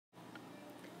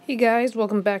Hey guys,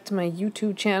 welcome back to my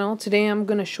YouTube channel. Today I'm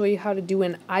going to show you how to do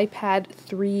an iPad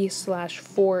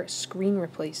 3/4 screen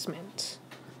replacement.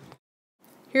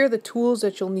 Here are the tools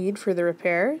that you'll need for the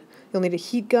repair. You'll need a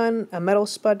heat gun, a metal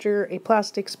spudger, a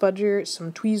plastic spudger,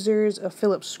 some tweezers, a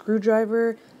Phillips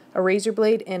screwdriver, a razor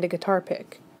blade, and a guitar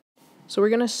pick. So we're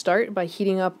going to start by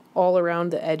heating up all around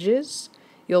the edges.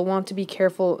 You'll want to be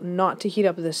careful not to heat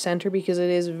up the center because it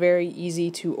is very easy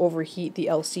to overheat the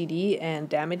LCD and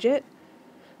damage it.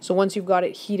 So once you've got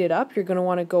it heated up, you're going to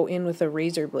want to go in with a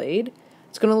razor blade.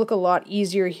 It's going to look a lot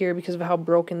easier here because of how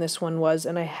broken this one was,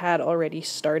 and I had already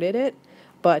started it.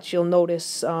 But you'll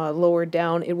notice lower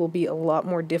down it will be a lot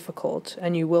more difficult,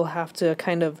 and you will have to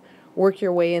kind of work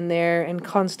your way in there and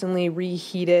constantly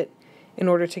reheat it in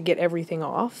order to get everything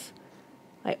off.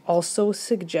 I also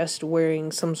suggest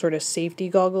wearing some sort of safety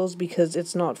goggles because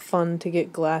it's not fun to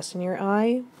get glass in your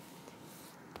eye.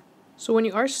 So when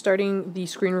you are starting the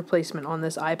screen replacement on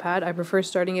this iPad, I prefer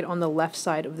starting it on the left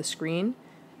side of the screen,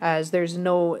 as there's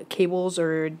no cables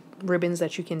or ribbons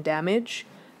that you can damage.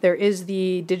 There is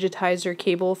the digitizer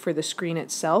cable for the screen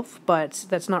itself, but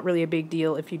that's not really a big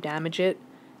deal if you damage it,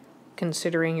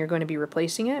 considering you're going to be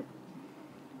replacing it.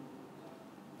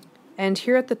 And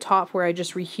here at the top where I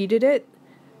just reheated it,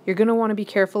 you're going to want to be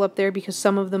careful up there because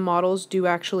some of the models do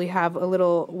actually have a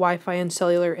little Wi-Fi and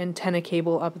cellular antenna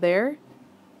cable up there.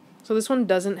 So this one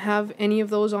doesn't have any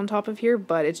of those on top of here,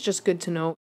 but it's just good to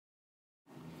know.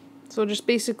 So just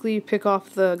basically pick off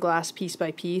the glass piece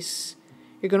by piece.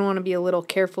 You're going to want to be a little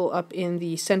careful up in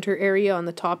the center area on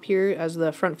the top here, as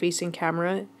the front-facing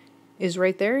camera is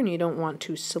right there, and you don't want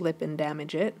to slip and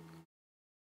damage it.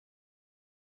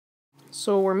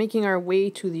 So we're making our way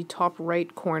to the top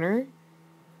right corner,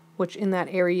 which in that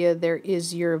area there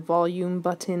is your volume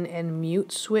button and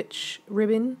mute switch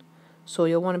ribbon. So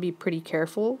you'll want to be pretty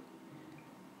careful.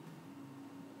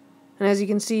 And as you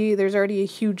can see, there's already a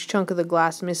huge chunk of the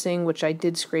glass missing, which I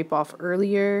did scrape off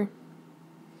earlier.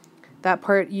 That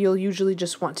part you'll usually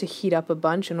just want to heat up a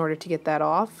bunch in order to get that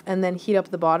off, and then heat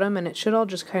up the bottom, and it should all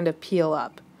just kind of peel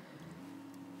up.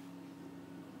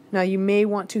 Now you may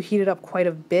want to heat it up quite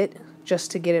a bit just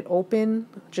to get it open,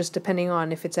 just depending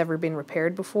on if it's ever been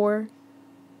repaired before.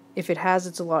 If it has,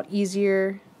 it's a lot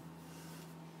easier.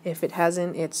 If it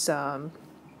hasn't, it's a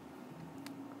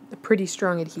pretty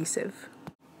strong adhesive.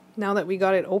 Now that we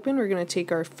got it open, we're going to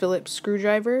take our Phillips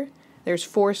screwdriver. There's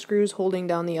 4 screws holding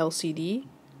down the LCD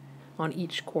on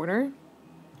each corner.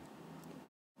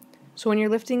 So when you're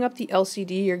lifting up the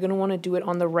LCD, you're going to want to do it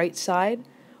on the right side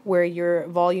where your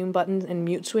volume button and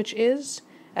mute switch is,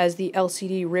 as the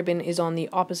LCD ribbon is on the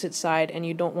opposite side and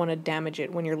you don't want to damage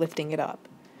it when you're lifting it up.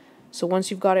 So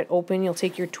once you've got it open, you'll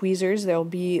take your tweezers. There'll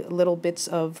be little bits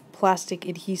of plastic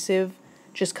adhesive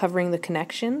just covering the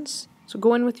connections. So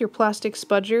go in with your plastic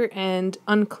spudger and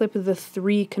unclip the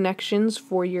 3 connections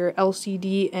for your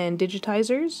LCD and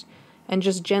digitizers and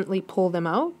just gently pull them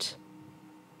out.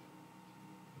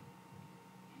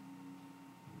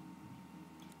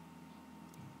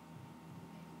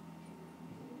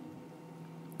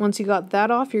 Once you got that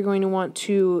off, you're going to want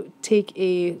to take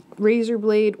a razor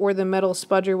blade or the metal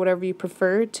spudger, whatever you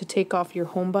prefer, to take off your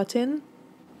home button.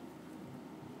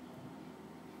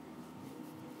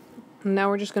 And now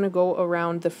we're just going to go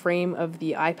around the frame of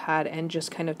the iPad and just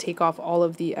kind of take off all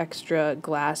of the extra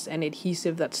glass and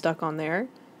adhesive that's stuck on there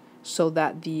so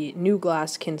that the new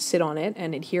glass can sit on it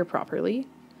and adhere properly.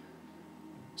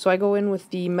 So I go in with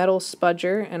the metal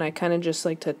spudger and I kind of just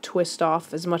like to twist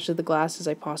off as much of the glass as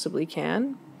I possibly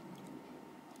can,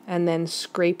 and then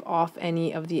scrape off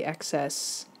any of the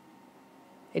excess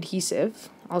adhesive.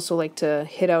 Also like to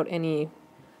hit out any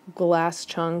glass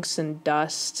chunks and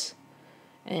dust,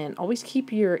 and always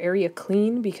keep your area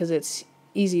clean because it's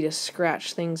easy to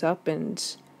scratch things up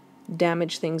and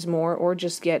damage things more, or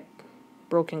just get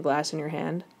broken glass in your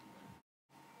hand.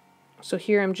 So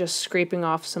here I'm just scraping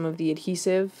off some of the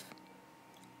adhesive.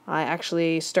 I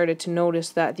actually started to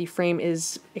notice that the frame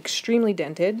is extremely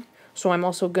dented, so I'm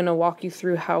also going to walk you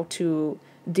through how to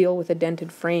deal with a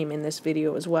dented frame in this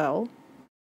video as well.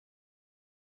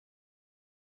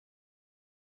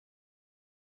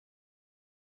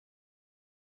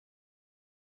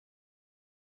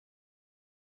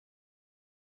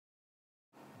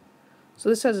 So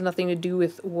this has nothing to do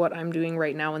with what I'm doing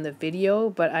right now in the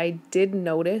video, but I did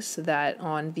notice that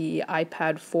on the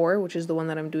iPad 4, which is the one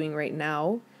that I'm doing right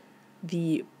now,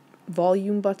 the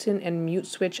volume button and mute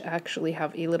switch actually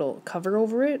have a little cover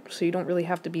over it, so you don't really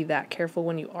have to be that careful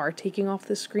when you are taking off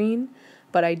the screen.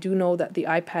 But I do know that the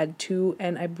iPad 2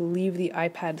 and I believe the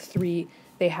iPad 3,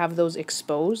 they have those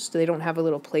exposed. They don't have a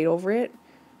little plate over it,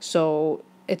 so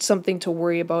it's something to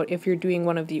worry about if you're doing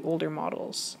one of the older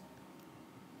models.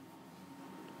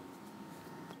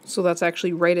 So that's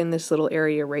actually right in this little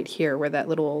area right here where that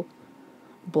little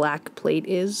black plate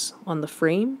is on the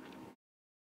frame.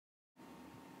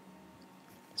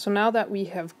 So now that we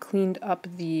have cleaned up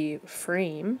the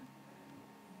frame,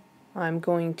 I'm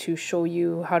going to show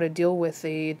you how to deal with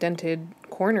a dented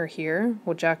corner here,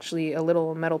 which actually a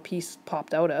little metal piece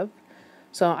popped out of.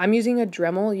 So I'm using a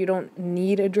Dremel. You don't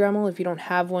need a Dremel. If you don't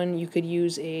have one, you could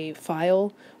use a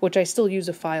file, which I still use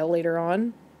a file later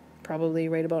on, probably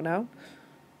right about now.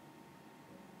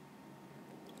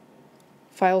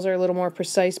 Files are a little more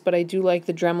precise, but I do like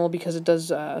the Dremel because it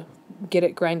does get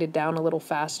it grinded down a little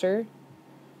faster.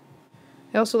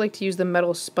 I also like to use the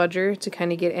metal spudger to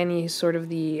kind of get any sort of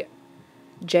the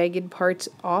jagged parts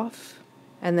off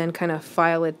and then kind of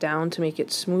file it down to make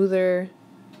it smoother.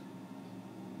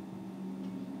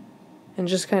 And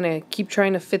just kind of keep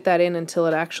trying to fit that in until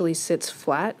it actually sits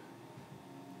flat.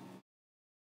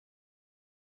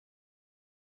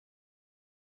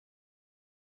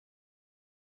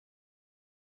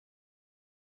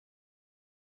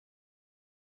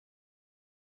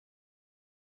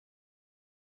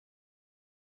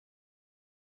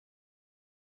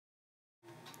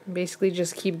 Basically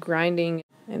just keep grinding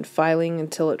and filing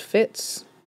until it fits.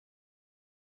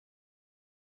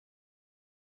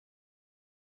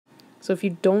 So if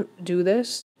you don't do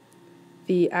this,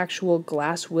 the actual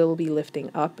glass will be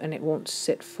lifting up and it won't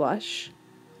sit flush.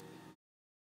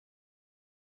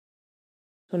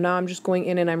 So now I'm just going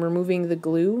in and I'm removing the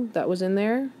glue that was in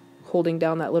there, holding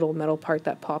down that little metal part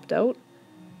that popped out.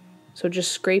 So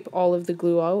just scrape all of the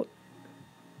glue out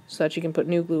so that you can put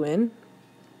new glue in.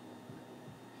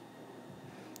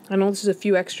 I know this is a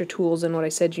few extra tools than what I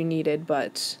said you needed,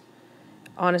 but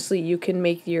honestly, you can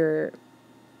make your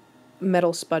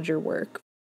metal spudger work.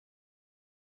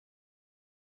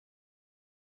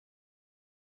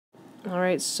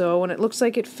 Alright, so when it looks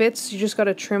like it fits, you just got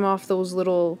to trim off those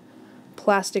little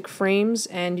plastic frames,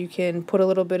 and you can put a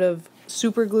little bit of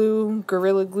super glue,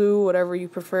 Gorilla Glue, whatever you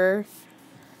prefer,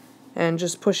 and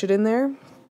just push it in there.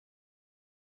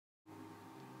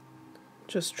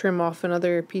 Just trim off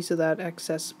another piece of that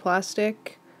excess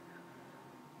plastic.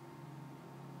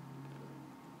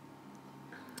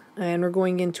 And we're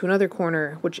going into another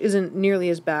corner, which isn't nearly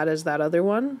as bad as that other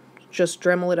one. Just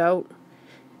Dremel it out.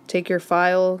 Take your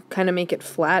file, kind of make it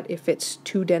flat if it's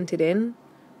too dented in,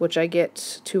 which I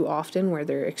get too often where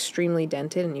they're extremely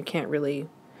dented and you can't really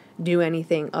do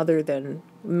anything other than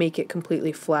make it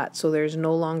completely flat so there's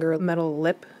no longer a metal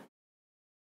lip.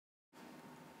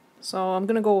 So I'm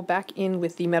going to go back in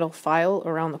with the metal file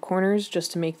around the corners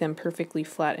just to make them perfectly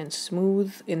flat and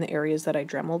smooth in the areas that I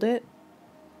Dremeled it.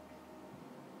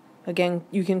 Again,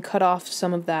 you can cut off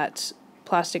some of that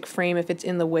plastic frame if it's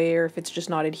in the way or if it's just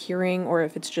not adhering or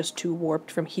if it's just too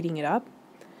warped from heating it up.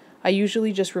 I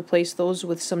usually just replace those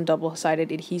with some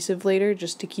double-sided adhesive later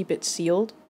just to keep it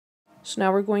sealed. So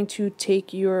now we're going to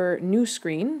take your new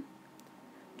screen.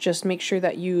 Just make sure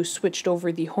that you switched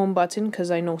over the home button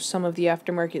because I know some of the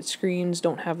aftermarket screens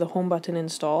don't have the home button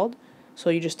installed.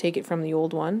 So you just take it from the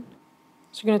old one.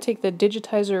 So you're going to take the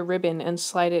digitizer ribbon and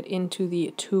slide it into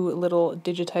the two little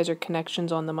digitizer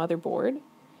connections on the motherboard.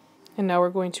 And now we're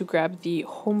going to grab the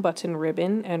home button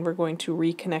ribbon and we're going to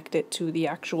reconnect it to the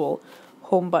actual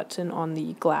home button on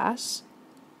the glass.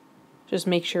 Just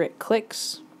make sure it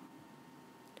clicks.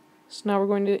 So now we're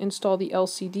going to install the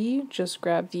LCD. Just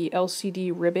grab the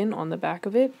LCD ribbon on the back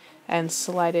of it and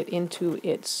slide it into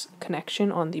its connection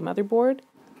on the motherboard.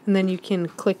 And then you can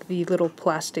click the little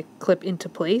plastic clip into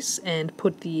place and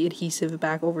put the adhesive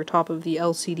back over top of the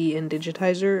LCD and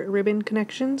digitizer ribbon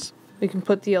connections. We can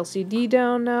put the LCD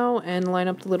down now and line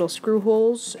up the little screw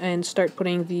holes and start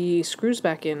putting the screws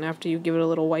back in after you give it a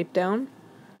little wipe down.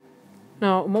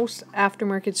 Now, most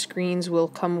aftermarket screens will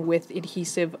come with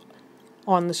adhesive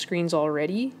on the screens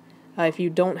already. If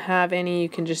you don't have any, you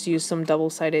can just use some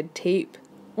double-sided tape,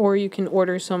 or you can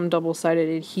order some double-sided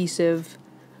adhesive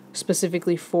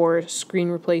specifically for screen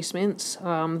replacements.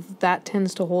 That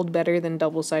tends to hold better than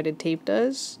double-sided tape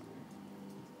does.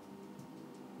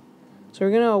 So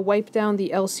we're going to wipe down the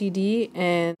LCD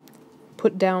and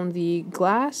put down the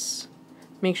glass,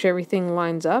 make sure everything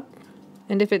lines up,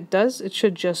 and if it does, it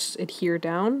should just adhere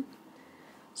down.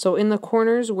 So in the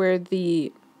corners where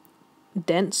the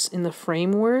dents in the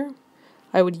frame were,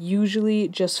 I would usually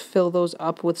just fill those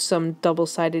up with some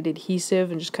double-sided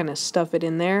adhesive and just kind of stuff it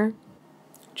in there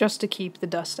just to keep the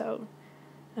dust out.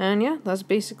 And yeah, that's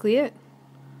basically it.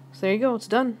 So there you go, it's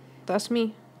done. That's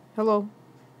me. Hello.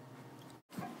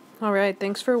 Alright,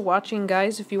 thanks for watching,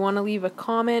 guys. If you want to leave a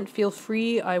comment, feel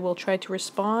free. I will try to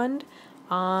respond.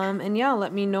 And yeah,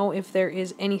 let me know if there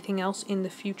is anything else in the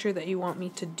future that you want me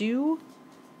to do.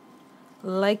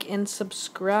 Like and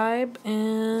subscribe,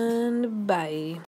 and bye.